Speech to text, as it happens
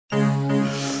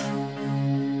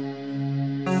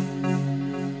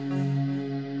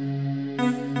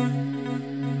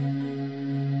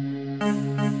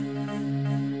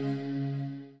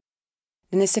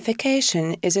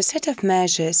Denazification is a set of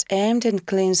measures aimed at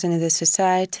cleansing the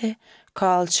society,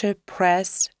 culture,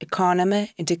 press,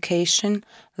 economy, education,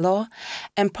 law,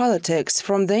 and politics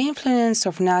from the influence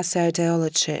of Nazi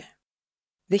ideology.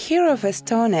 The hero of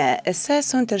Estonia,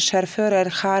 SS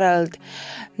Unterscharführer Harald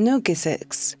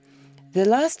Nugiseks, the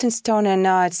last Estonian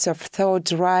Knights of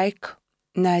Third Reich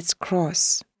Knight's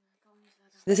Cross.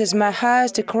 This is my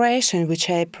highest decoration,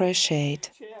 which I appreciate.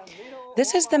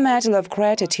 This is the medal of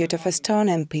gratitude of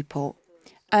Estonian people.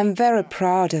 I'm very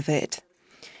proud of it.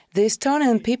 The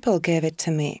Estonian people gave it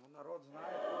to me.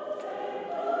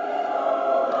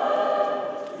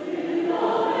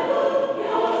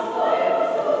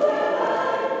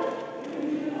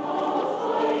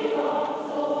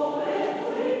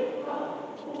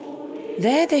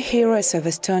 They're the heroes of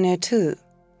Estonia too.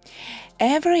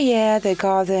 Every year they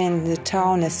gather in the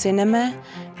town a cinema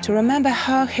to remember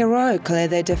how heroically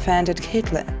they defended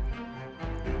Hitler.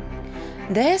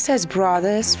 Their SS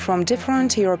brothers from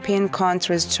different European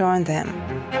countries join them.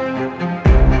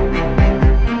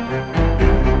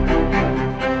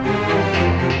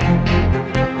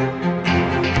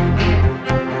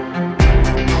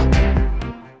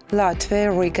 Latvia,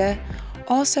 Riga,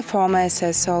 also former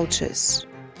SS soldiers,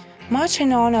 much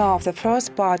in honor of the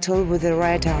first battle with the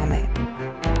Red Army.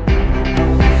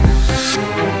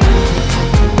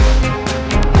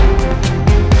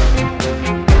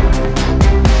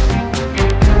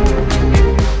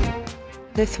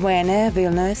 Lithuania,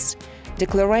 Vilnius,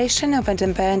 Declaration of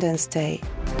Independence Day.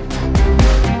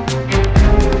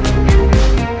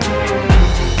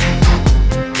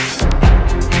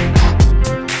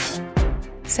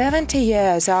 "70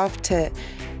 years after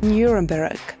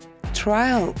Nuremberg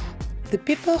trial, the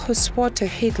people who swore to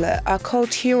Hitler are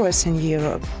called heroes in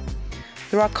Europe.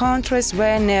 There are countries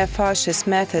where neo-fascist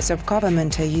methods of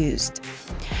government are used,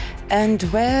 and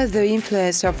where the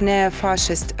influence of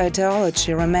neo-fascist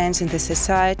ideology remains in the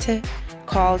society,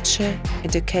 culture,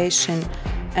 education,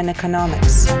 and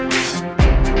economics."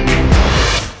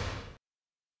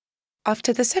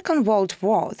 After the Second World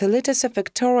War, the leaders of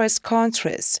victorious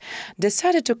countries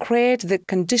decided to create the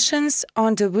conditions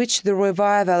under which the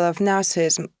revival of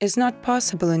Nazism is not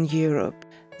possible in Europe.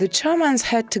 The Germans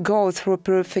had to go through a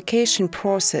purification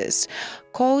process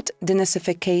called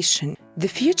denazification. The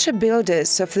future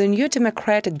builders of the new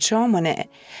democratic Germany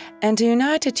and the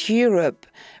united Europe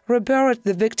reburied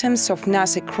the victims of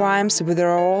Nazi crimes with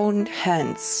their own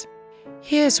hands.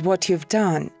 "Here's what you've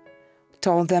done,"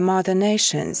 told their mother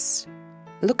nations.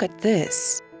 "Look at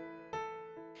this."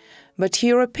 But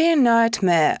European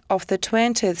nightmare of the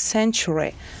 20th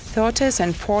century, 30s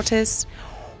and 40s,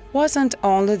 wasn't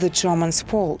only the Germans'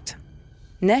 fault.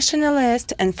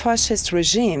 Nationalist and fascist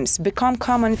regimes became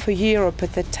common for Europe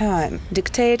at the time.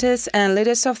 Dictators and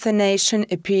leaders of the nation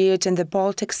appeared in the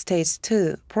Baltic States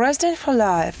too. President for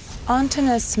life,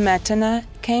 Antanas Smetana,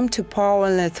 came to power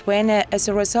in Lithuania as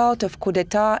a result of coup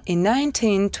d'etat in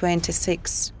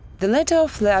 1926. The leader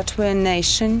of the Latvian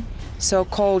nation,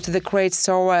 so-called the Great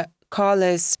Sower,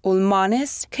 Kalis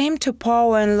Ulmanis, came to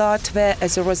power in Latvia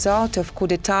as a result of coup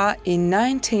d'etat in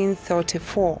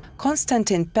 1934.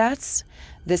 Konstantin Pats,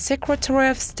 the Secretary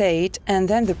of State and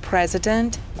then the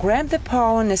President, grabbed the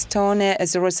power in Estonia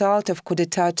as a result of coup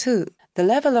d'etat too. The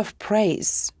level of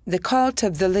praise, the cult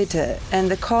of the leader,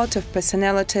 and the cult of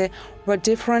personality were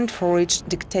different for each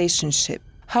dictatorship.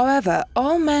 However,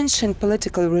 all mentioned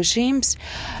political regimes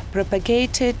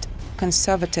propagated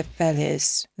conservative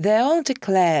values. They all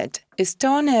declared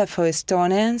Estonia for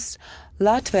Estonians,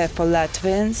 Latvia for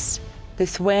Latvians,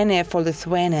 Lithuania for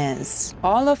Lithuanians.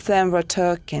 All of them were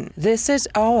talking, "This is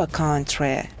our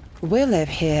country. We live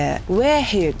here. We're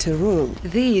here to rule."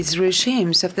 These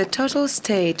regimes of the total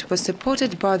state were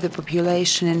supported by the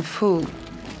population in full.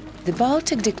 The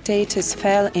Baltic dictators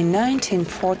fell in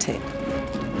 1940.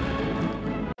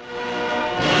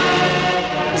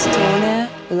 Estonia,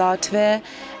 Latvia,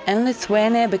 and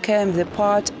Lithuania became the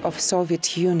part of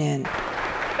Soviet Union.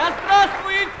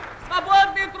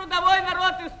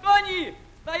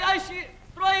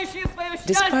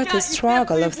 Despite the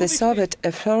struggle of the Soviet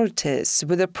authorities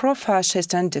with the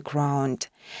pro-fascist underground,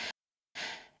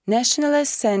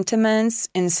 nationalist sentiments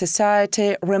in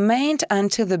society remained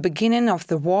until the beginning of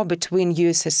the war between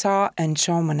USSR and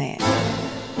Germany.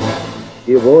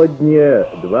 Сегодня,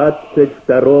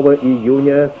 22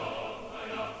 июня,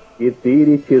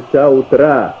 4 часа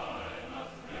утра,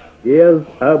 без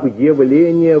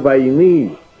объявления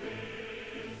войны,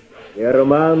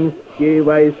 германские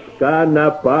войска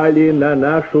напали на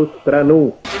нашу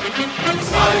страну.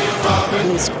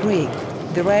 Blitzkrieg.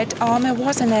 The Red Army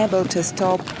wasn't able to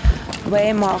stop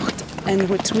Wehrmacht and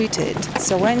retreated,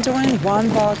 surrendering one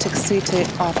Baltic city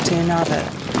after another.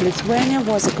 Lithuania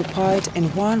was occupied in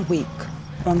 1 week.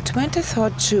 On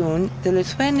 23rd June, the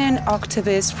Lithuanian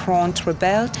Activist Front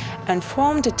rebelled and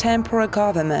formed a temporary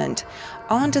government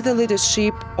under the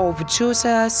leadership of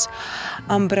Juozas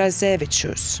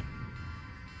Ambrazevičius.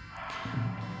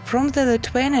 From the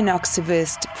Lithuanian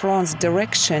Activist Front's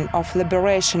direction of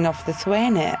liberation of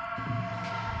Lithuania,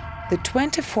 the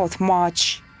 24th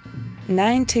March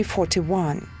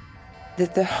 1941,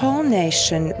 that the whole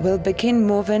nation will begin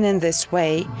moving in this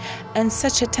way, and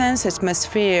such a tense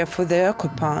atmosphere for the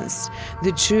occupants,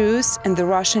 the Jews and the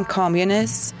Russian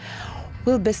communists,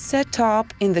 will be set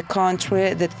up in the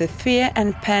country that the fear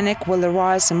and panic will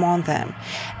arise among them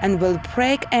and will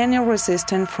break any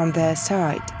resistance from their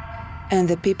side. And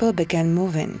the people began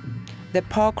moving. The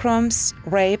pogroms,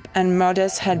 rape and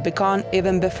murders had begun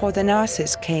even before the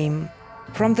Nazis came.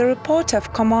 From the report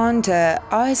of Commander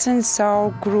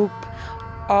Eisenhower Group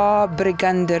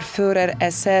Brigadeführer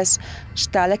SS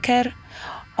Stahlecker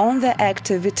on the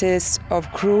activities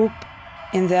of group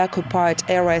in the occupied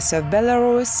areas of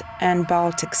Belarus and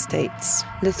Baltic States.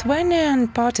 Lithuanian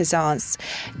partisans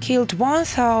killed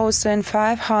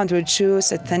 1,500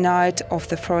 Jews at the night of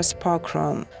the first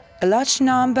pogrom. A large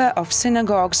number of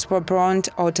synagogues were burned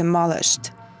or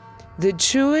demolished. The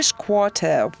Jewish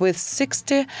quarter with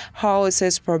 60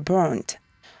 houses were burned.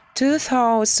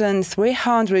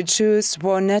 2,300 Jews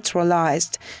were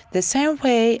neutralized the same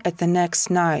way at the next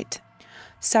night.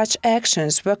 Such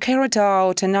actions were carried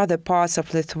out in other parts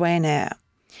of Lithuania,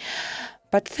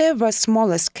 but they were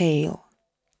smaller scale.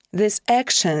 These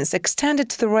actions extended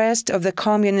to the rest of the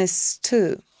communists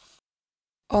too.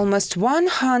 Almost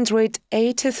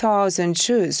 180,000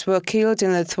 Jews were killed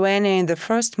in Lithuania in the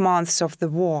first months of the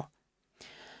war.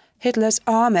 Hitler's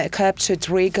army captured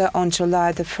Riga on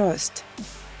July the 1st.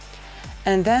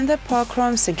 And then the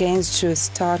pogroms against Jews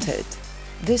started.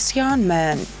 This young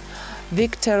man,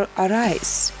 Viktor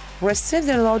Arais, received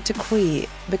the law decree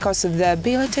because of the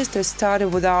ability to study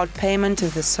without payment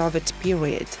in the Soviet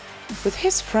period. With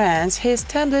his friends, he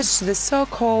established the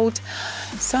so-called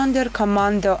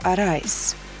Sonderkommando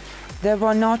Arais. They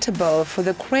were notable for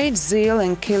the great zeal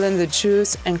in killing the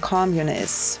Jews and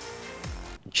communists.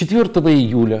 4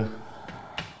 июля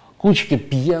кучка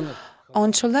пьяных.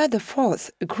 On July the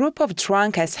 4th, a group of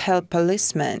drunk-as-hell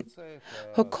policemen,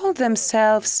 who called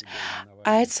themselves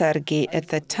Aitsargi at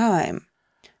the time,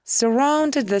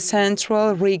 surrounded the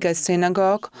central Riga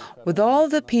synagogue with all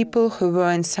the people who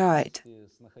were inside.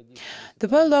 There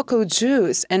were local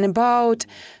Jews and about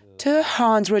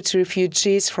 200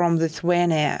 refugees from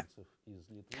Lithuania.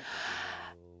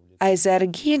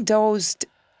 Aitsargi dosed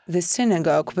the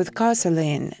synagogue with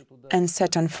gasoline and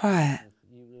set on fire.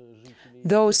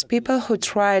 Those people who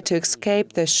tried to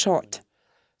escape were shot.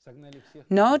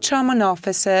 No German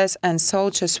officers and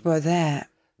soldiers were there.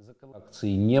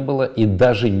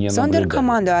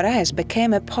 Sonderkommando Arais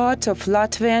became a part of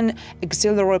Latvian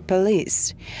auxiliary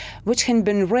police, which had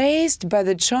been raised by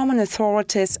the German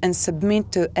authorities and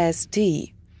submit to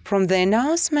SD. From the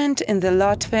announcement in the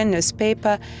Latvian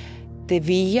newspaper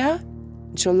Tevija,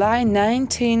 July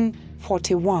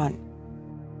 1941.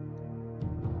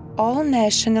 All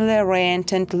nationally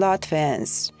oriented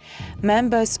Latvians,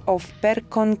 members of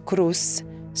Perkon Krus,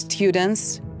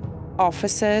 students,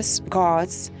 officers,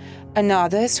 guards, and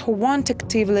others who want to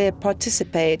actively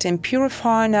participate in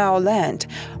purifying our land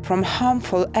from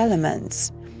harmful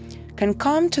elements, can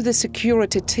come to the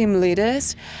security team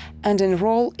leaders and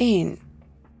enroll in.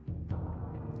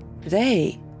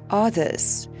 They,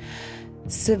 others,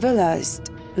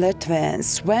 civilized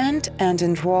Latvians went and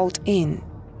enrolled in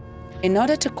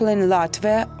order to clean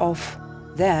Latvia of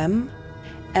them,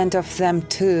 and of them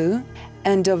too,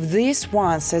 and of these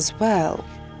ones as well,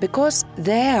 because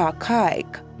they are archaic,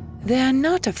 they are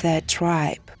not of their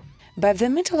tribe. By the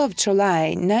middle of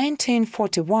July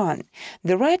 1941,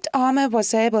 the Red Army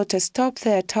was able to stop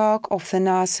the attack of the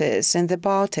Nazis in the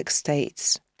Baltic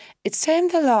States. It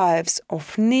saved the lives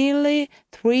of nearly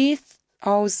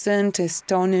 3,000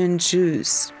 Estonian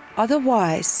Jews.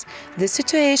 Otherwise, the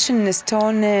situation in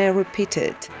Estonia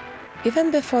repeated. Even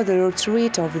before the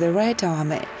retreat of the Red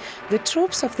Army, the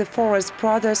troops of the Forest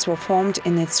Brothers were formed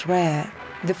in its rear.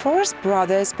 The Forest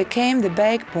Brothers became the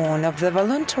backbone of the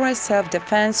voluntary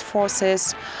self-defense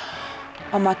forces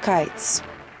Amakaites.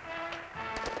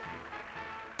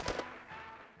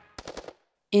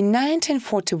 In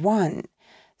 1941,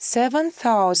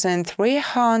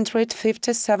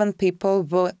 7,357 people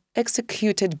were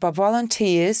executed by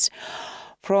volunteers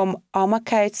from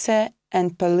Amakaice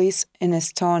and police in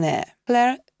Estonia.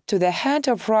 To the head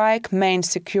of Reich Main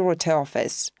Security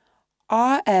Office,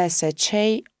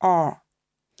 RSHAR.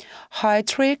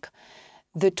 Heydrich,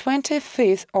 the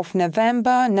 25th of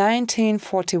November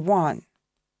 1941.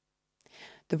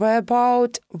 There were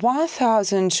about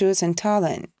 1,000 Jews in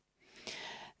Tallinn.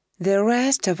 The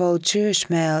arrest of all Jewish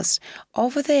males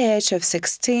over the age of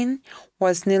 16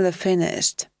 was nearly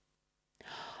finished.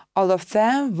 All of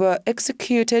them were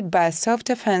executed by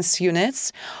self-defense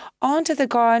units under the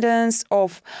guidance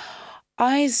of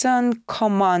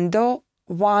Eisenkommando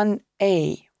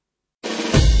 1A.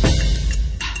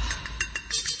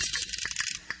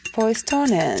 For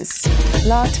Estonians,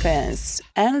 Latvians,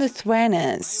 and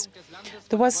Lithuanians,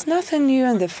 there was nothing new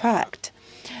in the fact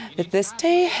that the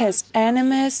state has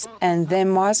enemies and they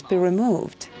must be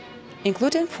removed,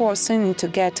 including forcing into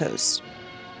ghettos.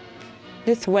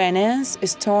 Lithuanians,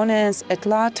 Estonians, and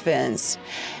Latvians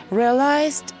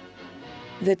realized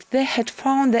that they had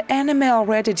found the enemy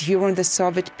already during the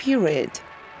Soviet period.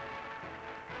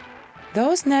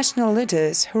 Those national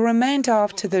leaders who remained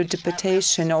after the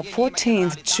deportation of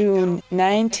 14th June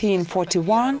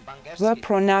 1941 were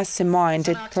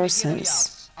pro-Nazi-minded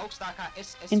persons.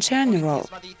 In general,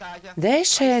 they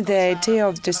shared the idea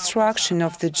of destruction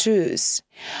of the Jews,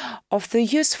 of the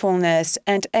usefulness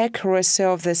and accuracy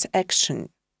of this action.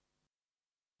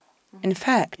 In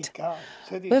fact,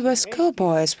 we were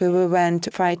schoolboys when we went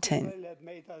fighting.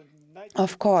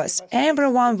 Of course,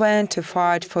 everyone went to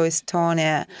fight for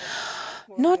Estonia,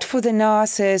 not for the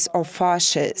Nazis or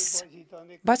fascists.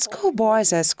 But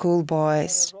schoolboys are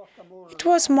schoolboys. It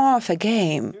was more of a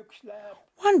game.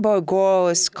 One boy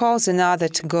goes, calls another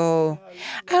to go.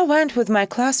 I went with my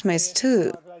classmates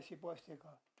too.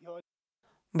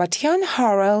 But young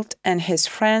Harold and his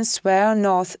friends were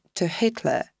north to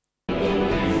Hitler.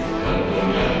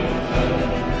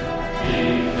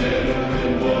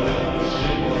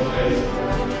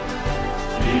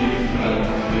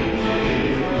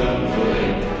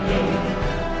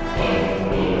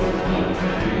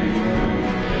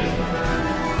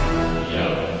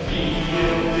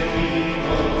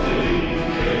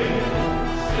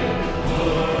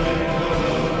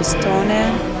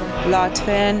 Estonian,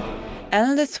 Latvian,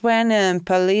 and Lithuanian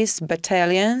police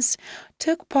battalions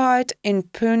took part in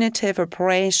punitive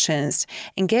operations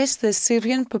against the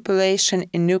Syrian population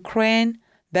in Ukraine,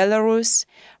 Belarus,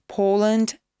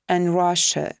 Poland, and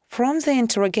Russia. From the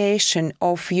interrogation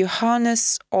of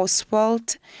Johannes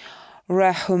Oswald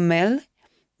Rahumel,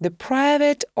 the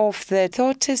private of the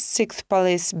 36th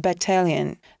Police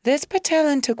Battalion. This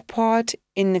battalion took part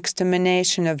in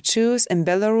extermination of Jews in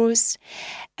Belarus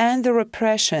and the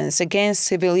repressions against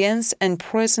civilians and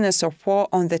prisoners of war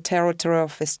on the territory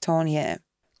of Estonia.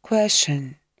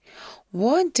 Question: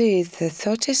 what did the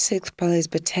 36th Police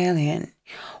Battalion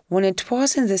when it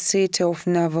was in the city of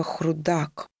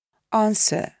Novokhrudok?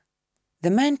 Answer: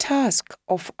 the main task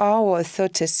of our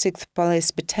 36th Police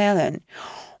Battalion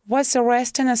was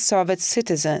arresting Soviet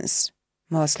citizens,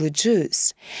 mostly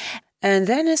Jews, and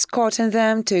then escorting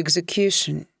them to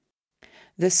execution.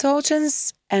 The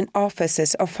soldiers and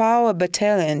officers of our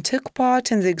battalion took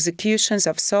part in the executions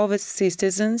of Soviet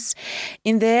citizens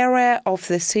in the area of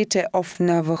the city of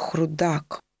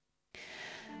Novokhrudok.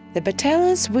 The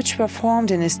battalions which were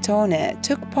formed in Estonia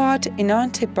took part in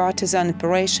anti-partisan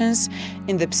operations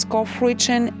in the Pskov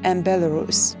region and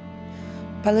Belarus.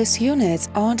 Police units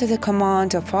under the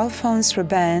command of Alphonse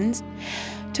Rebens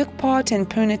took part in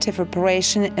punitive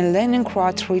operation in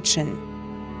Leningrad region.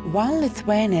 1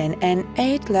 Lithuanian and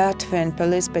 8 Latvian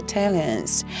police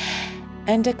battalions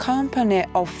and a company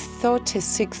of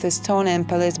 36th Estonian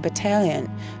Police Battalion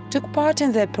took part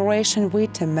in the Operation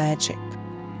Winter Magic.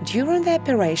 During the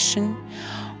operation,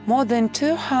 more than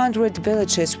 200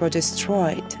 villages were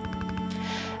destroyed.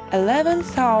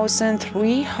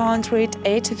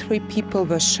 11,383 people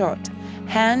were shot,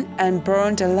 hanged and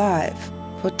burned alive.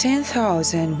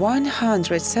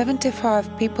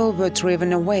 14,175 people were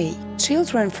driven away.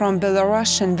 Children from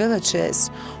Belarusian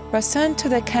villages were sent to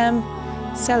the camp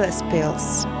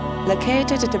Salaspils,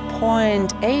 located at a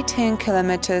point 18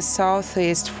 kilometers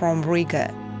southeast from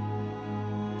Riga.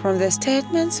 From the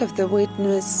statements of the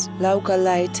witness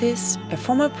Laugalaitis, a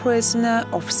former prisoner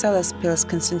of Salaspils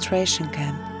concentration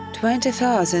camp,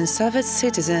 20,000 Soviet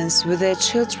citizens with their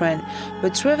children were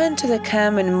driven to the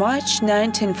camp in March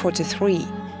 1943.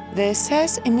 The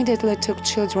SS immediately took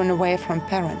children away from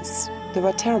parents. There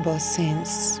were terrible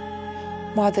scenes.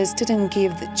 Mothers didn't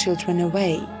give the children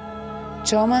away.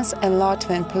 Germans and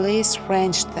Latvian police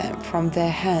wrenched them from their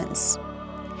hands.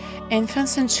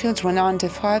 Infants and children under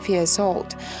 5 years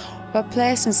old were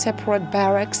placed in separate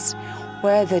barracks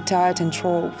where they died in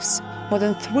droves. More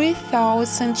than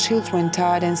 3,000 children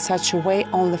died in such a way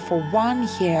only for 1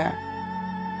 year.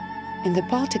 In the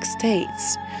Baltic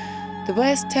States, there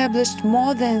were established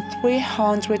more than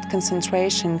 300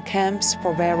 concentration camps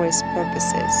for various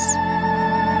purposes.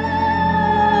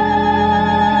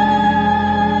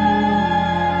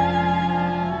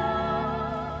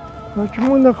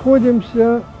 Почему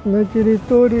находимся на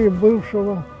территории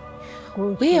бывшего?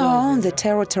 We are on the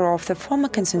territory of the former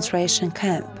concentration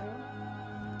camp.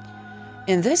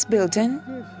 In this building,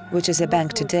 which is a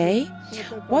bank today,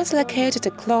 was located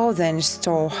a clothing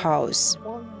storehouse.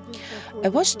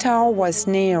 A watchtower was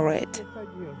near it.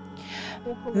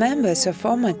 Members of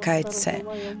Omakhaitse,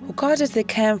 who guarded the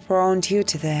camp, were on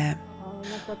duty there.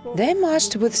 They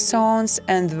marched with songs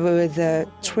and with the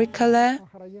tricolor,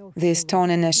 the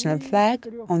Estonian national flag,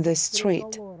 on the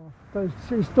street. То есть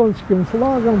с эстонским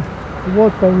флагом,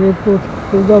 вот они тут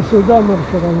туда-сюда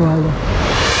маршировали.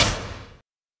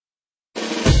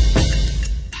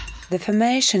 The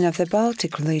formation of the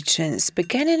Baltic regions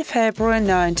began in February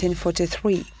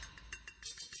 1943.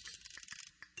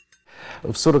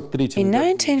 In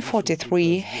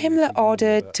 1943, Himmler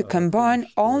ordered to combine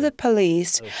all the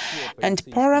police and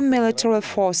paramilitary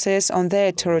forces on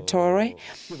their territory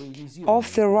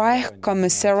of the Reich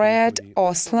Commissariat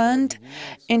Ostland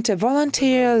into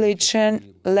Volunteer Legion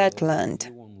Lettland.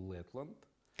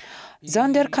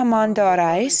 Sonderkommando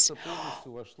Reis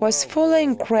was fully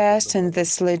ingressed in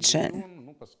this legion.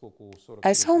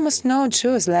 As almost no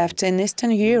Jews left in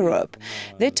Eastern Europe,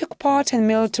 they took part in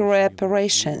military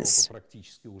operations.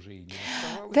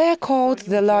 They are called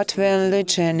the Latvian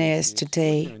Legionnaires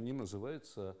today.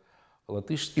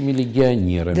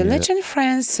 The Legion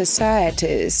Friends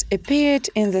societies appeared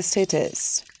in the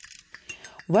cities.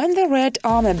 When the Red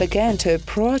Army began to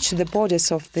approach the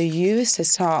borders of the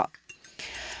USSR,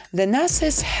 the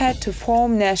Nazis had to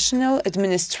form national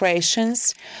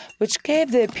administrations which gave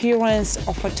the appearance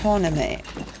of autonomy.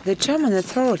 The German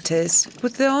authorities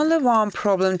put the only one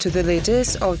problem to the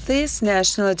leaders of these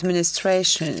national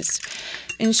administrations: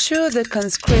 ensure the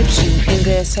conscription in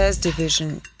the SS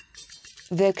division.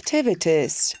 The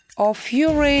activities of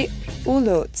Yuri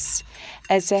Uluts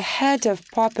as the head of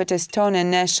puppet Estonian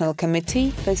National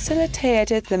Committee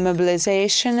facilitated the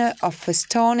mobilization of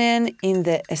Estonian in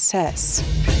the SS.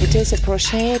 It is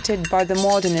appreciated by the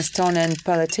modern Estonian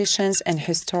politicians and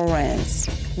historians.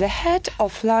 The head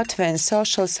of Latvian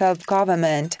social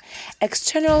self-government,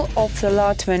 ex-general of the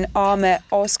Latvian army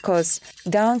Oskars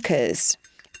Dankas,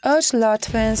 urged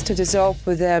Latvians to dissolve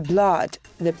with their blood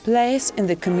the place in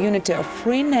the community of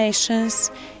free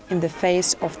nations in the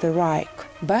face of the Reich.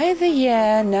 By the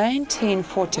year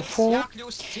 1944,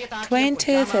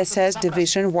 20th SS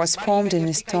Division was formed in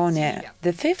Estonia.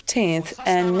 The 15th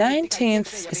and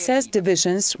 19th SS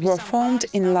Divisions were formed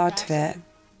in Latvia.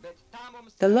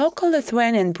 The local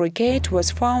Lithuanian brigade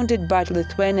was founded by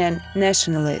Lithuanian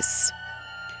nationalists.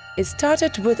 It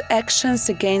started with actions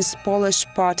against Polish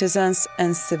partisans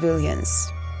and civilians.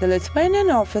 The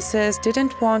Lithuanian officers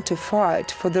didn't want to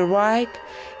fight for the Reich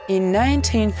in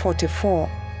 1944.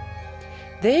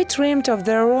 They dreamed of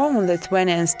their own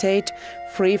Lithuanian state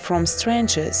free from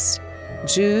strangers,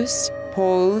 Jews,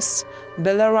 Poles,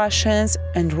 Belarusians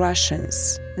and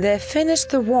Russians. They finished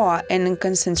the war in a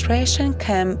concentration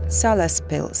camp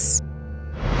Salaspils.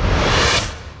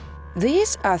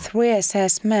 These are 3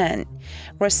 SS men,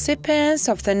 recipients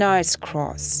of the Knight's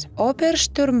Cross: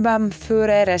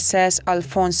 Obersturmbannführer SS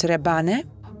Alfons Rebane,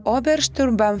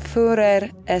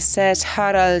 Obersturmbannführer SS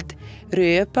Harald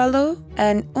Rööpalu,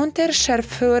 and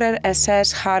Unterscharführer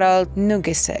SS Harald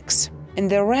Nugiseks. In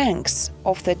the ranks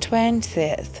of the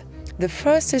 20th, the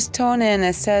 1st Estonian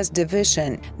SS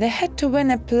Division, they had to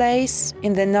win a place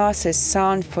in the Nazis'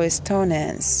 Sound for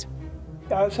Estonians.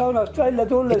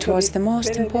 It was the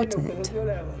most important.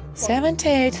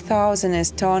 78,000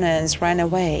 Estonians ran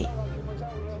away.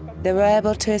 They were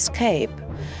able to escape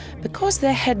because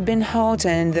they had been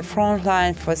holding in the front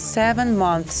line for 7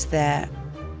 months there.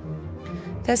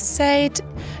 They said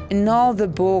in all the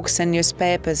books and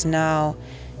newspapers now,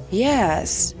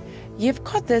 "Yes, you've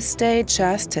got the state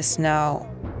justice now.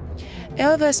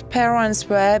 Elva's parents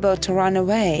were able to run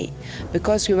away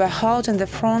because we were holding the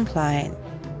front line."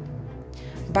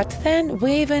 But then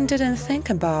we even didn't think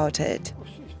about it.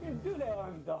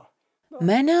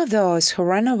 Many of those who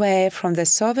ran away from the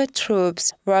Soviet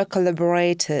troops were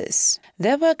collaborators.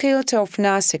 They were guilty of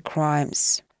Nazi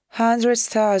crimes. Hundreds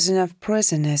of thousands of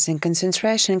prisoners in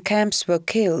concentration camps were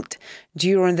killed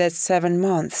during that 7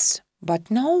 months.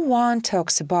 But no one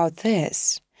talks about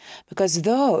this, because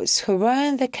those who were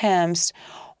in the camps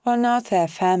were not their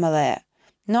family,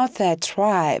 not their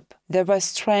tribe. They were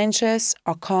strangers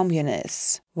or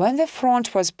communists. When the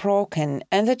front was broken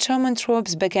and the German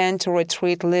troops began to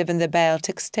retreat, leaving the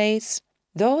Baltic States,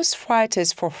 those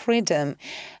fighters for freedom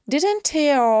didn't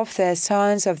tear off their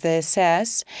signs of the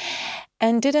SS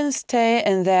and didn't stay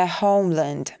in their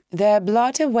homeland. Their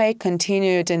bloody way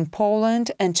continued in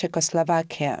Poland and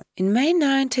Czechoslovakia. In May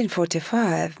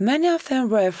 1945, many of them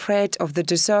were afraid of the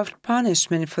deserved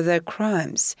punishment for their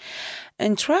crimes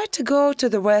and tried to go to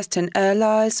the Western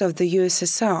allies of the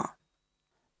USSR.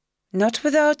 Not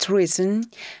without reason,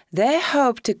 they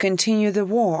hoped to continue the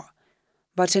war,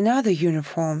 but in other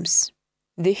uniforms.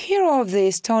 The hero of the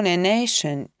Estonian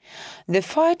nation, the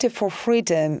fighter for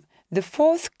freedom, the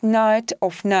fourth Knight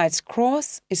of Knight's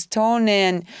Cross,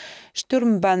 Estonian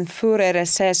Sturmbannführer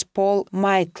SS Paul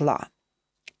Maitla.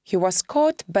 He was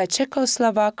caught by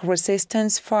Czechoslovak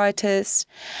resistance fighters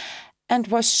and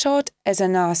was shot as a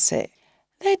Nazi.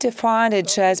 They defined it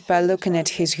just by looking at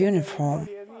his uniform.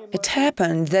 It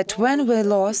happened that when we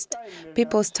lost,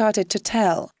 people started to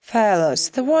tell,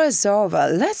 "Fellows, the war is over,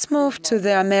 let's move to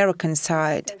the American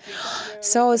side,"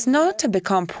 so as not to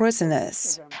become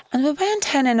prisoners. And we went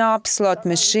hanging up slot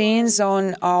machines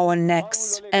on our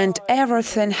necks, and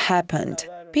everything happened.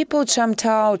 People jumped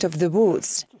out of the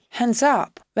woods. "Hands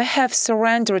up, we have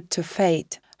surrendered to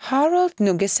fate." Harold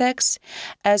Nugiseks,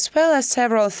 as well as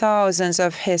several thousands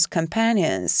of his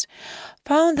companions,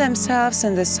 found themselves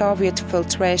in the Soviet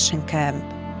filtration camp.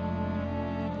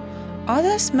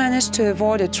 Others managed to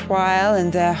avoid a trial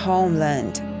in their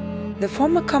homeland. The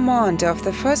former commander of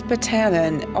the 1st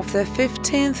Battalion of the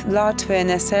 15th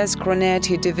Latvian SS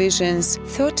Grenadier Division's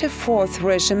 34th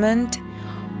Regiment,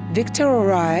 Victor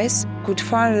Rice, could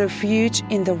find refuge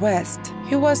in the West.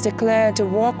 He was declared a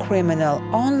war criminal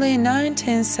only in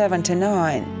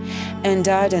 1979 and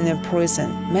died in a prison.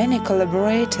 Many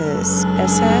collaborators,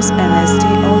 SS and SD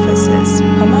officers,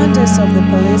 commanders of the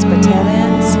police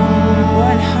battalions,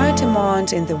 were in high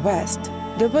demand in the West.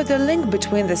 They were the link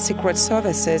between the secret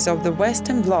services of the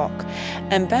Western Bloc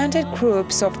and bandit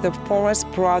groups of the Forest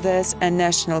Brothers and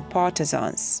National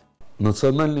Partisans.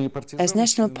 As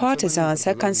national partisans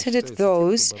are considered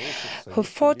those who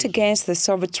fought against the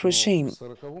Soviet regime.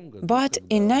 But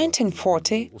in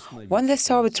 1940, when the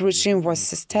Soviet regime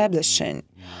was establishing,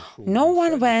 no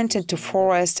one went into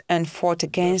forest and fought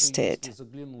against it.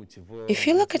 If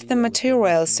you look at the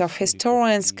materials of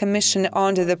historians commissioned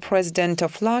under the President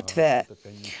of Latvia,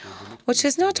 which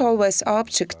is not always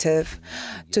objective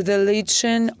to the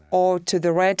Legion or to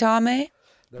the Red Army,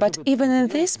 but even in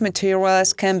these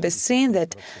materials can be seen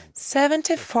that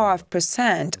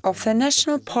 75% of the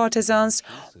national partisans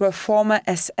were former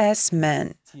SS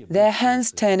men. Their hands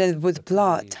stained with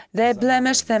blood. They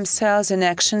blemished themselves in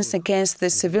actions against the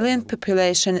civilian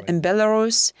population in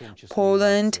Belarus,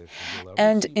 Poland,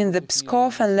 and in the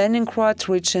Pskov and Leningrad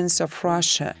regions of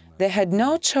Russia. They had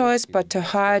no choice but to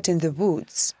hide in the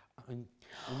woods.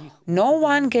 No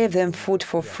one gave them food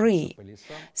for free,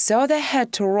 so they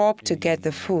had to rob to get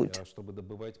the food.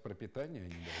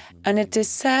 And it is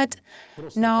said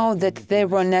now that they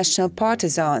were national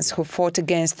partisans who fought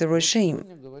against the regime.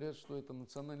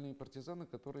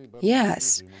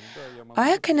 Yes,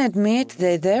 I can admit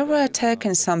that they were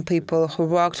attacking some people who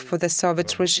worked for the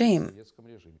Soviet regime.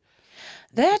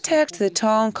 They attacked the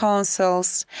town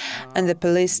councils and the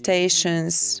police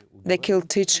stations. They killed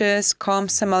teachers,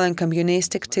 Komsomol and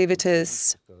communist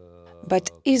activities. But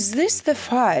is this the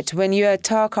fight when you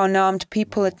attack unarmed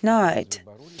people at night,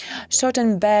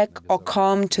 shooting back or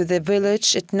come to the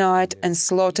village at night and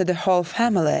slaughter the whole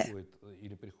family?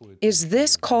 Is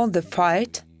this called the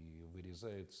fight?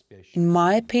 In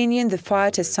my opinion, the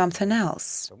fight is something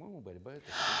else.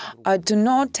 I do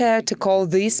not dare to call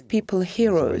these people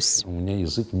heroes.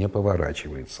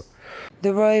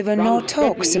 There were even no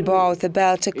talks about the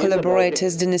Baltic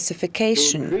collaborators'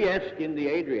 denazification.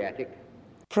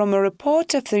 From a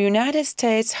report of the United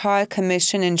States High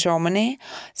Commission in Germany,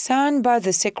 signed by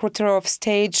the Secretary of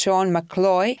State John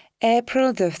McCloy,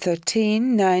 April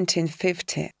 13,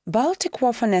 1950, Baltic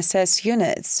Waffen-SS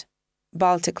units,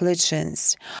 Baltic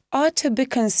legions, are to be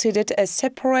considered as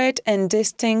separate and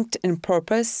distinct in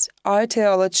purpose,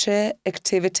 ideology,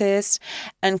 activities,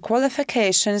 and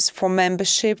qualifications for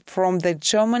membership from the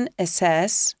German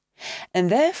SS, and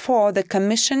therefore the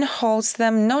Commission holds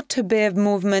them not to be a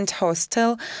movement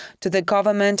hostile to the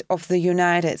government of the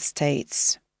United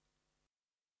States.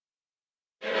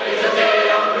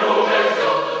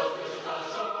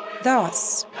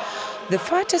 Thus, the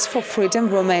fighters for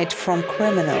freedom were made from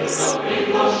criminals,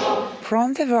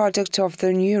 from the verdict of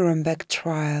the Nuremberg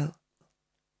trial.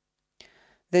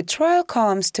 The trial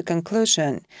comes to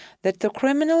conclusion that the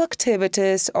criminal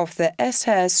activities of the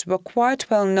SS were quite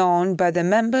well known by the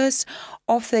members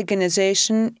of the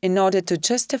organization in order to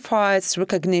justify its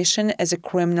recognition as a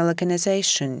criminal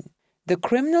organization. The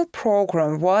criminal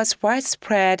program was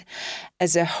widespread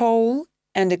as a whole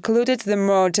and included the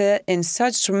murder in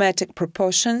such dramatic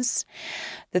proportions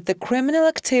that the criminal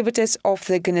activities of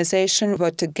the organization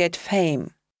were to get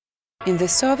fame. In the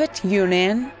Soviet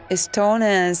Union,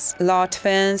 Estonians,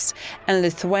 Latvians, and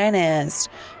Lithuanians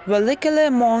were legally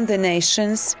among the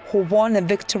nations who won a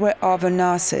victory over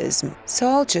Nazism.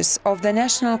 Soldiers of the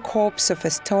National Corps of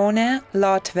Estonia,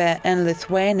 Latvia, and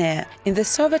Lithuania in the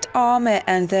Soviet Army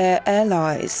and their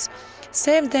allies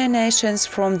saved their nations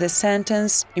from the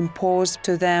sentence imposed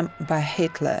to them by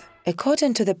Hitler.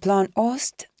 According to the Plan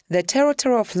Ost, the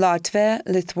territory of Latvia,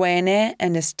 Lithuania,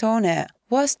 and Estonia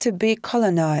was to be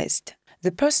colonized.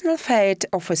 The personal fate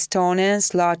of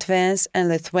Estonians, Latvians, and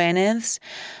Lithuanians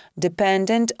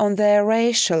depended on their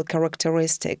racial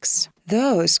characteristics.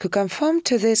 Those who conformed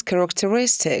to these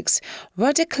characteristics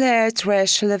were declared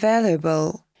racially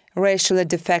valuable. Racially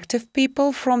defective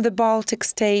people from the Baltic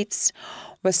States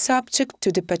were subject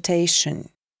to deportation.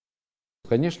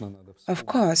 Of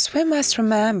course, we must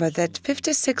remember that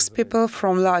 56 people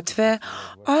from Latvia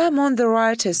are among the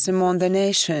rightest among the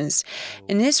nations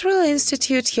in Israel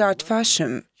Institute Yad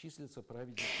Vashem.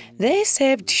 They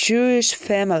saved Jewish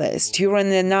families during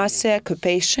the Nazi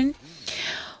occupation,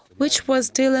 which was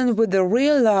dealing with the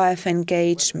real-life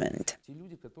engagement.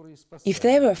 If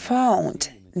they were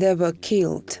found, they were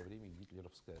killed.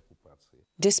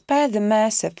 Despite the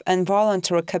massive and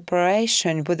voluntary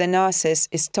cooperation with the Nazis,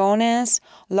 Estonians,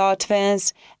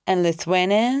 Latvians, and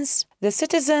Lithuanians, the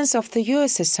citizens of the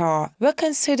USSR were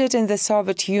considered in the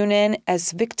Soviet Union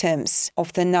as victims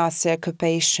of the Nazi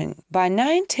occupation. By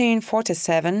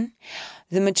 1947,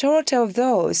 the majority of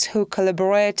those who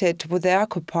collaborated with the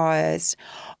occupiers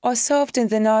or served in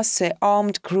the Nazi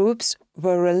armed groups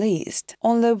were released.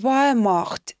 Only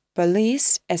Wehrmacht,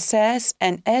 police, SS,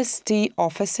 and SD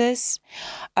officers,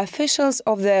 officials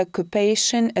of the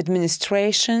occupation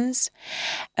administrations,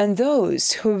 and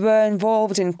those who were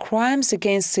involved in crimes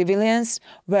against civilians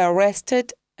were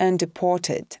arrested and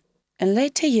deported. In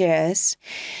later years,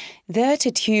 the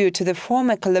attitude to the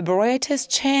former collaborators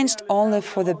changed only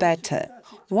for the better.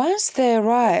 Once they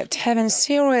arrived having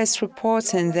serious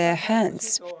reports in their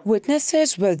hands,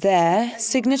 witnesses were there,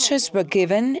 signatures were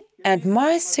given, and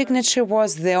my signature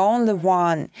was the only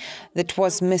one that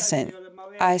was missing.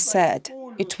 I said,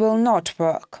 "It will not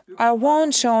work. I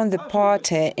won't join the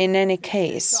party in any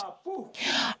case.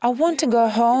 I want to go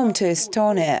home to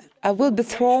Estonia. I will be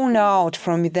thrown out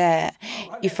from there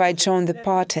if I join the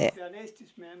party."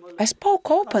 I spoke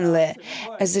openly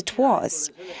as it was,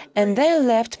 and they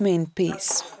left me in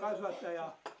peace.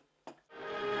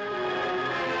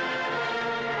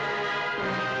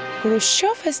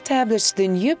 Khrushchev established the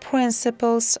new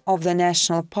principles of the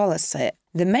national policy.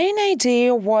 The main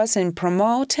idea was in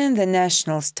promoting the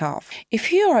national staff.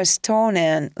 If you are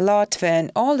Estonian, Latvian,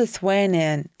 or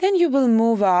Lithuanian, then you will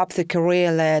move up the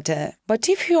career ladder. But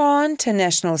if you aren't a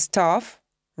national staff,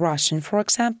 Russian for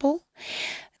example,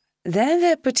 then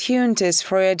the opportunities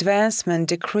for advancement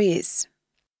decrease.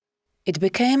 It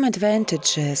became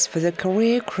advantageous for the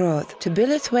career growth to be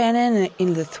Lithuanian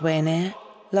in Lithuania,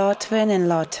 Latvian in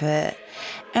Latvia,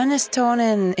 and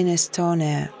Estonian in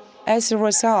Estonia. As a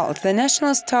result, the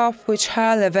national staff, which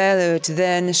highly valued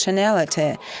their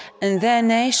nationality and their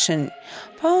nation,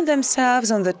 found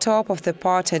themselves on the top of the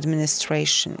party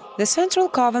administration. The central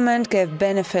government gave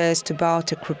benefits to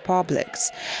Baltic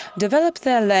republics, developed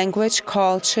their language,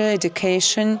 culture,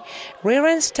 education,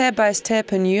 rearing step by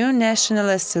step a new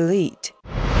nationalist elite.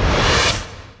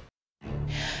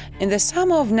 In the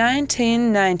summer of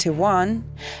 1991,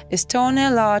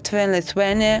 Estonia, Latvia, and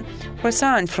Lithuania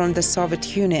resigned from the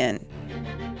Soviet Union.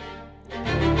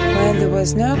 When there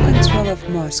was no control of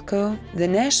Moscow, the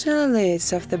national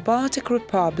elites of the Baltic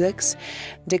republics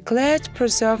declared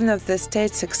preservation of the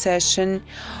state succession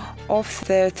of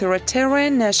the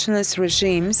authoritarian nationalist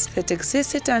regimes that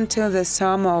existed until the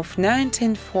summer of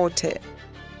 1940.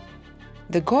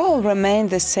 The goal remained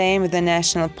the same with the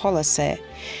national policy: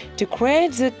 to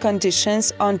create the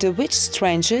conditions under which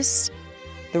strangers,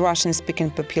 the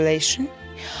Russian-speaking population,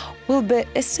 will be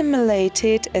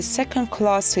assimilated as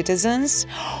second-class citizens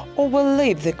or will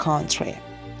leave the country.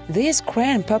 These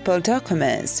grand papal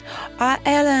documents are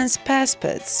aliens'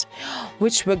 passports,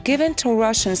 which were given to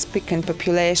Russian-speaking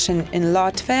population in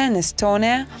Latvia and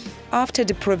Estonia after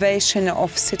deprivation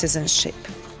of citizenship.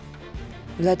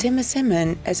 Vladimir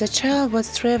Zeman, as a child,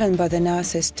 was driven by the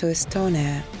Nazis to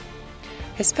Estonia.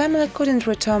 His family couldn't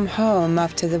return home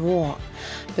after the war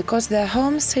because their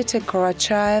home city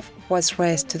Karachaev was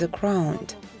razed to the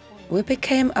ground. We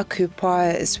became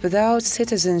occupiers without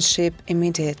citizenship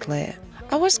immediately.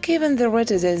 I was given the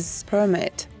residence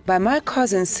permit by my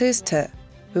cousin's sister.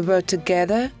 We were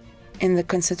together in the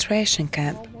concentration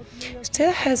camp.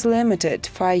 Still has limited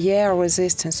 5-year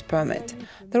resistance permit.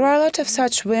 There are a lot of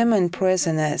such women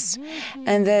prisoners,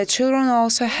 and their children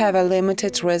also have a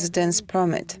limited residence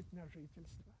permit.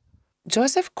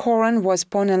 Joseph Koren was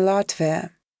born in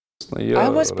Latvia. I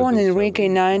was born in Riga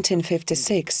in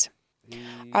 1956.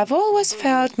 I've always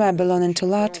felt my belonging to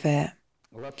Latvia.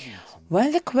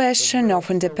 When the question of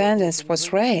independence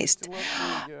was raised,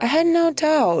 I had no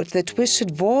doubt that we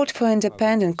should vote for an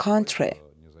independent country.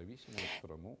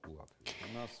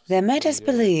 They made us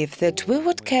believe that we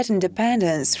would get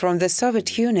independence from the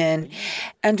Soviet Union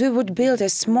and we would build a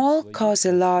small,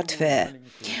 cozy Latvia,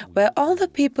 where all the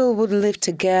people would live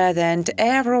together and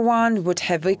everyone would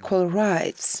have equal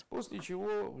rights.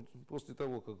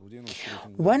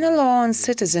 When a law on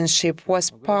citizenship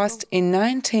was passed in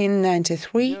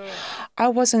 1993, I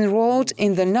was enrolled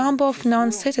in the number of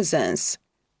non-citizens,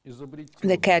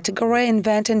 the category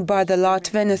invented by the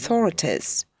Latvian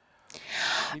authorities.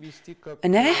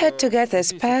 And I had to get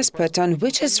this passport on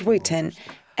which is written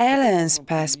alien's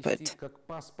passport.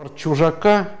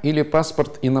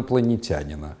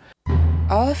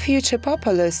 Our future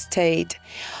populous state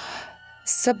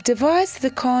subdivides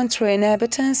the country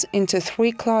inhabitants into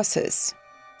 3 classes: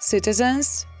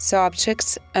 citizens,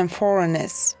 subjects, and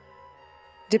foreigners.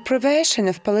 Deprivation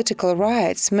of political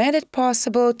rights made it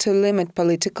possible to limit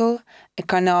political,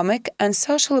 economic, and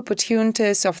social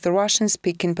opportunities of the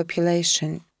Russian-speaking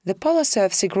population. The policy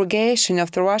of segregation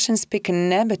of the Russian-speaking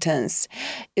inhabitants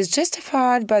is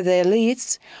justified by the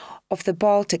elites of the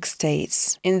Baltic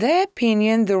States. In their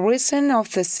opinion, the reason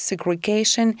of this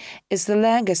segregation is the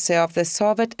legacy of the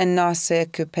Soviet and Nazi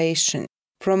occupation.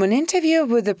 From an interview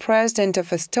with the president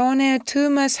of Estonia,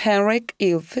 Toomas Hendrik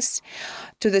Ilves,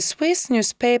 to the Swiss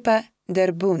newspaper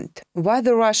Der Bund. Why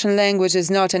the Russian language is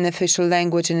not an official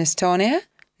language in Estonia?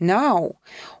 Now,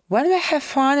 when we have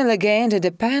finally gained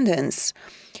independence,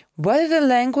 whether the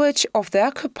language of the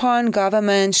occupying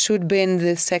government should be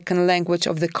the second language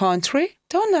of the country?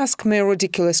 Don't ask me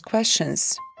ridiculous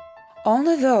questions.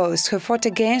 Only those who fought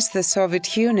against the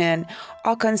Soviet Union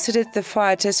are considered the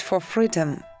fighters for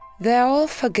freedom. They are all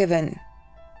forgiven.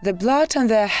 The blood on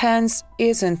their hands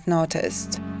isn't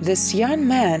noticed. This young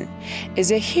man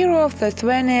is a hero of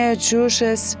Tatyana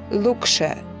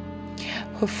Zhdanok,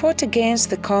 who fought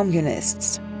against the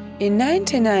communists. In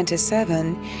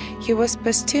 1997, he was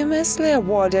posthumously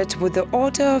awarded with the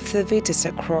Order of the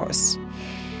Vitesse Cross.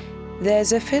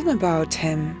 There's a film about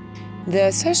him. The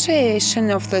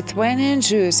Association of Lithuanian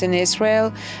Jews in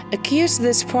Israel accused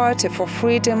this fighter for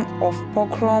freedom of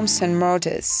pogroms and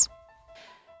murders.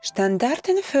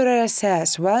 Standartenführer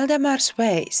SS Waldemar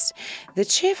Weiss, the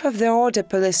chief of the Order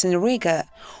police in Riga,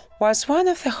 was one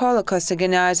of the Holocaust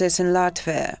organizers in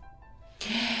Latvia.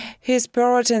 He is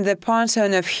buried in the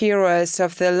pantheon of heroes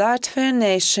of the Latvian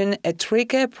nation at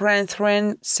Riga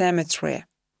Brethren Cemetery.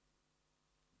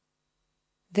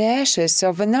 The ashes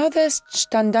of another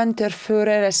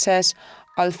Standartenführer SS,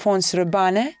 Alfons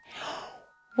Rubane,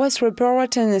 was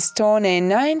reburied in Estonia in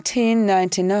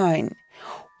 1999,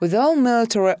 with all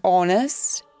military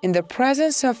honors, in the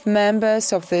presence of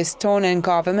members of the Estonian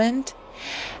government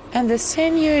and the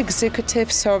senior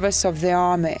executive service of the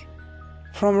army.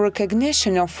 From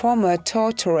recognition of former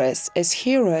torturers as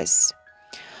heroes,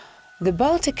 the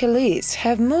Baltic elites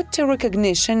have moved to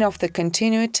recognition of the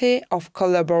continuity of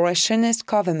collaborationist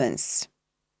governments.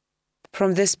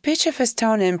 From the speech of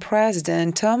Estonian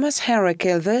President Toomas Hendrik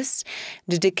Ilves,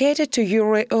 dedicated to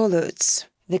Jüri Uluots,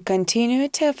 the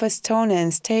continuity of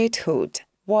Estonian statehood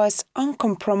was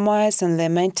uncompromisingly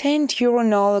maintained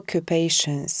during all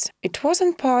occupations. It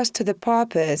wasn't passed to the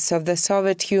puppets of the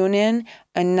Soviet Union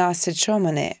and Nazi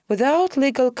Germany. Without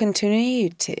legal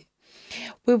continuity,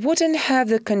 we wouldn't have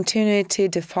the continuity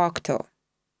de facto.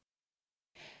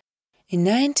 In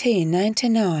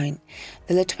 1999,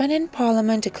 the Lithuanian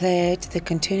parliament declared the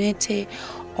continuity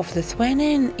of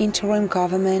Lithuanian interim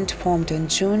government formed on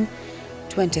June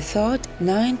 23,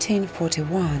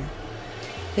 1941.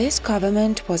 This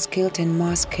government was guilty in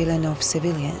mass killing of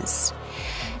civilians.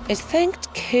 It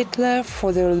thanked Hitler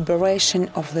for the liberation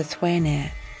of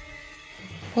Lithuania.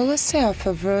 Policy of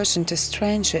aversion to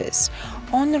strangers,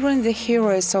 honoring the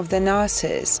heroes of the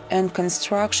Nazis and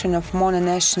construction of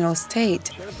mononational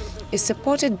state is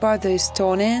supported by the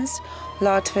Estonians,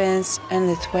 Latvians and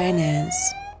Lithuanians.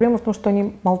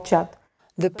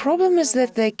 The problem is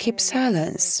that they keep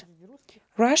silence.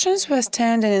 Russians were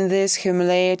standing in these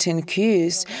humiliating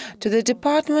queues to the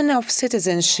Department of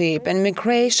Citizenship and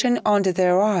Migration under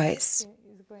their eyes.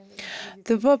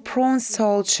 The war-prone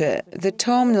soldier, the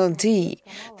terminal D,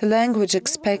 the language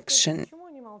inspection,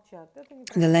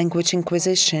 the language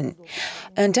inquisition,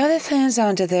 and other things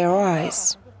under their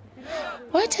eyes.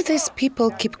 Why do these people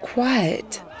keep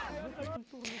quiet?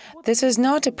 This is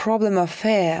not a problem of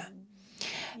fear.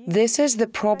 This is the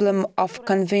problem of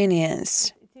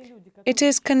convenience. It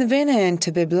is convenient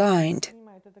to be blind.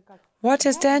 What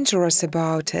is dangerous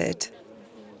about it?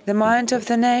 The mind of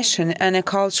the nation and a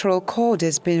cultural code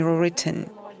is being rewritten.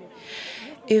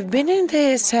 If being in the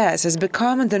SS is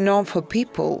becoming the norm for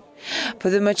people, for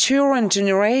the maturing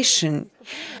generation,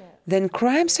 then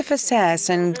crimes of SS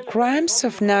and crimes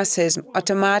of Nazism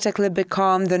automatically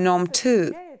become the norm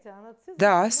too.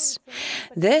 Thus,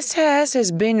 the SS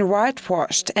is being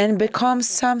whitewashed and becomes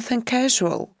something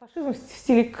casual.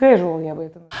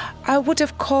 I would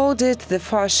have called it the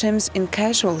fascism in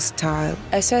casual style.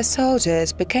 SS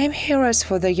soldiers became heroes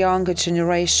for the younger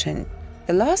generation,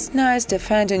 the last knights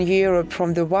defending Europe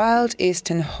from the wild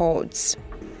eastern hordes.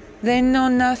 They know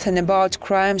nothing about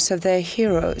crimes of their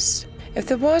heroes. If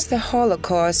there was the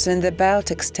Holocaust in the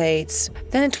Baltic States,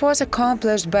 then it was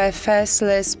accomplished by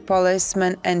faceless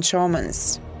policemen and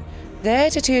Germans. The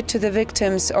attitude to the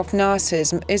victims of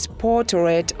Nazism is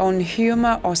portrayed on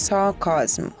humor or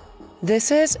sarcasm.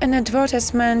 This is an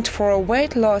advertisement for a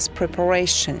weight loss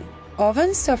preparation.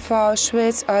 Ovens of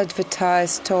Auschwitz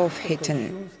advertise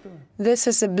stove-heating. This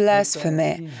is a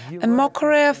blasphemy, a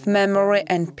mockery of memory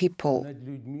and people.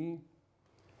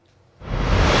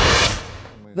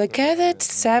 We gathered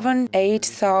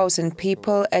 7,000–8,000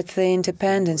 people at the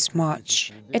Independence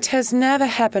March. It has never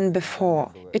happened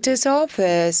before. It is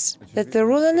obvious that the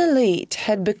ruling elite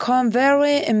had become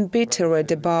very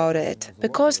embittered about it,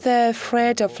 because they are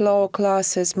afraid of lower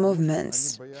classes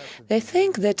movements. They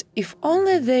think that if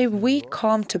only we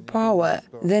come to power,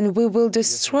 then we will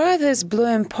destroy this blue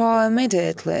empire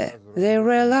immediately. They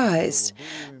realize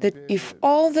that if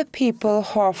all the people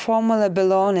who are formerly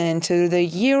belonging to the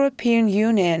European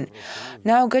Union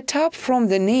now get up from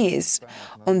the knees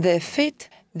on their feet,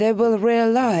 they will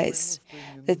realize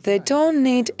that they don't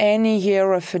need any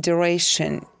Euro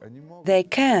federation. They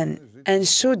can and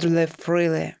should live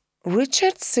freely.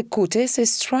 Richard Sekutis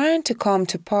is trying to come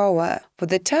to power. For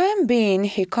the time being,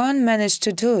 he can't manage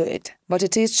to do it, but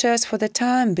it is just for the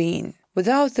time being.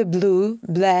 Without the blue,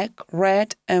 black,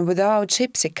 red, and without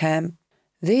Gypsy Camp.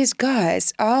 These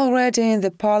guys are already in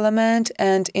the parliament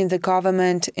and in the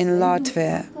government in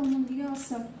Latvia.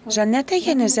 Žaneta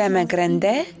Janezeme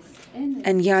Grande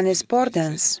and Yanis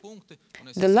Bordens,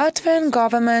 the Latvian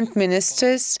government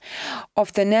ministers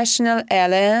of the National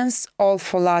Alliance All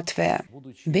for Latvia.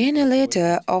 Being a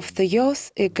leader of the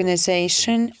youth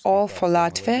organization All for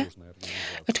Latvia,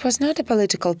 it was not a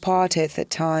political party at the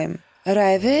time.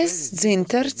 Raivis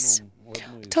Zinterts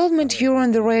told me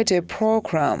during the radio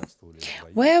program,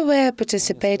 where we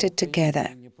participated together.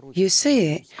 You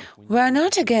see, we are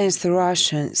not against the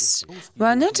Russians, we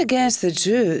are not against the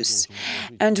Jews,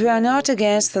 and we are not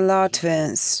against the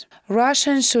Latvians.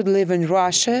 Russians should live in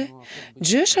Russia,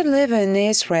 Jews should live in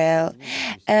Israel,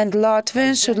 and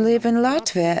Latvians should live in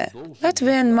Latvia.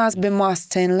 Latvian must be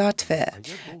master in Latvia.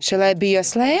 Shall I be your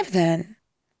slave then?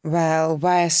 Well,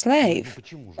 why a slave?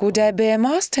 Could I be a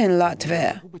master in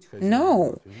Latvia?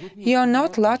 No, you're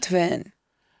not Latvian.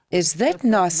 Is that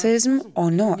Nazism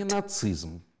or not?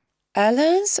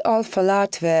 Alliance All for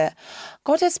Latvia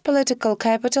got its political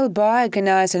capital by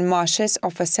organizing marches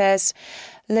of SS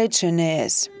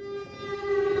legionnaires.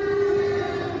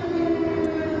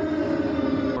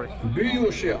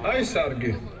 Bijušie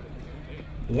aizsargi,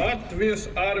 Latvijas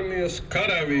armijas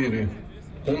karavīri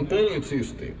un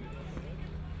policisti,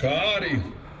 kā arī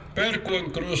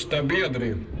pērkoņkrusta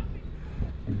biedri,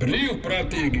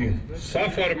 brīvprātīgi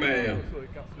saformēja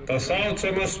tā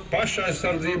saucamas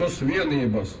pašaizsardzības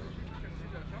vienības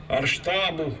ar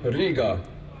štābu Rīgā.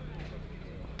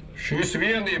 Šīs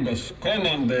vienības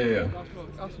komandēja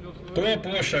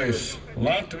topošais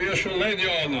Latviešu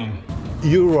leģionā.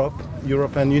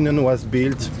 European Union was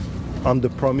built on the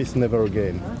promise never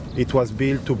again. It was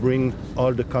built to bring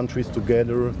all the countries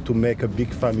together to make a big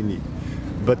family.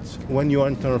 But when you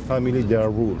enter a family, there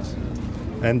are rules.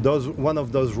 And one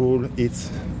of those rules is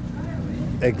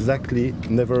exactly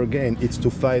never again. It's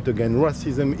to fight against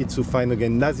racism, it's to fight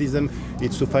against Nazism,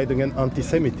 it's to fight against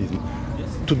anti-Semitism.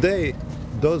 Today,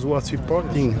 those who are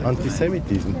supporting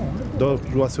anti-Semitism, those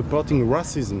who are supporting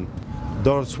racism,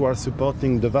 those who are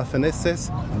supporting the Waffen-SS,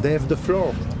 they have the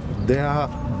floor. They are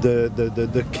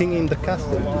the king in the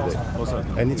castle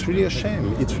today. And it's really a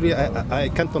shame. It's really, I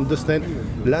can't understand.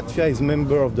 Latvia is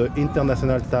member of the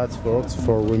International Task Force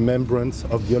for Remembrance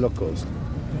of the Holocaust.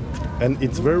 And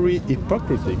it's very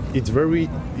hypocritical.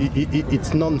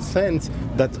 It's nonsense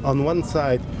that on one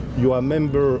side you are a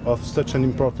member of such an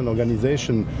important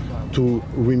organization to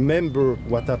remember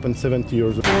what happened 70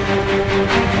 years ago.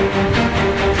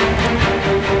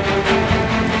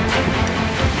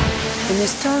 In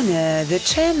Estonia, the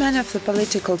chairman of the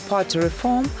political party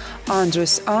Reform,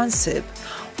 Andrus Ansip,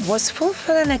 was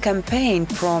fulfilling a campaign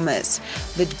promise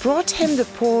that brought him the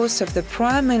post of the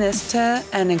prime minister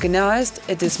and organized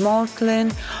a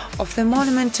dismantling of the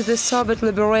monument to the Soviet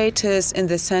liberators in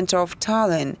the center of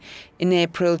Tallinn in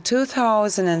April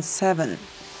 2007.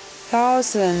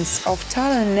 Thousands of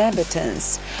Tallinn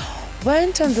inhabitants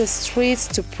went on the streets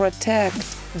to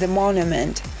protect the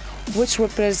monument, which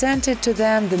represented to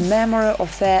them the memory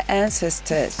of their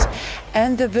ancestors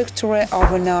and the victory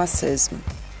over Nazism.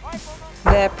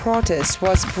 Their protest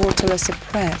was brutally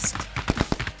suppressed.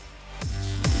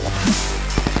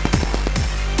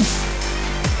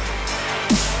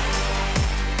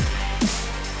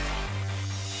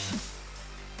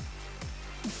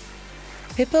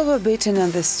 People were beaten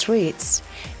on the streets,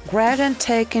 grabbed and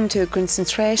taken to a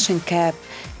concentration camp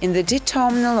in the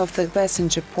D-terminal of the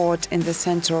passenger port in the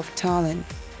center of Tallinn.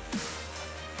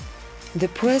 The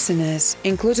prisoners,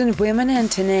 including women and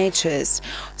teenagers,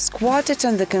 squatted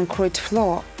on the concrete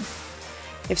floor.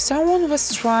 If someone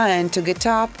was trying to get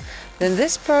up, then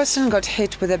this person got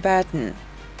hit with a baton.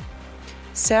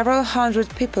 Several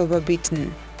hundred people were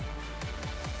beaten.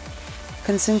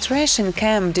 Concentration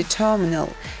camp D-terminal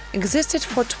existed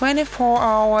for 24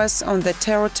 hours on the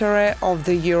territory of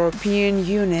the European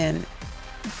Union.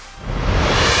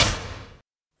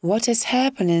 What is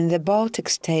happening in the Baltic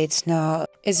States now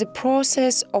is a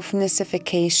process of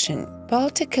Nazification.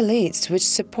 Baltic elites, which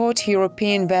support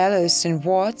European values and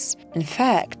words, in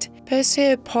fact,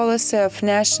 pursue a policy of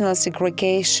national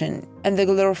segregation and the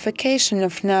glorification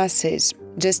of Nazism,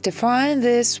 justifying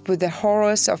this with the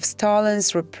horrors of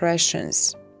Stalin's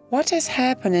repressions. What is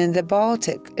happening in the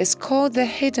Baltic is called the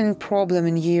hidden problem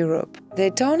in Europe.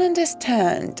 They don't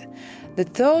understand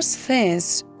that those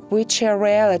things which are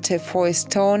reality for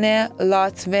Estonia,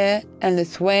 Latvia, and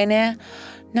Lithuania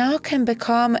now can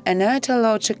become an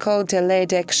ideological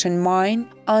delayed action mine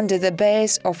under the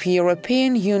base of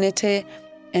European unity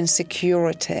and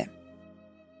security.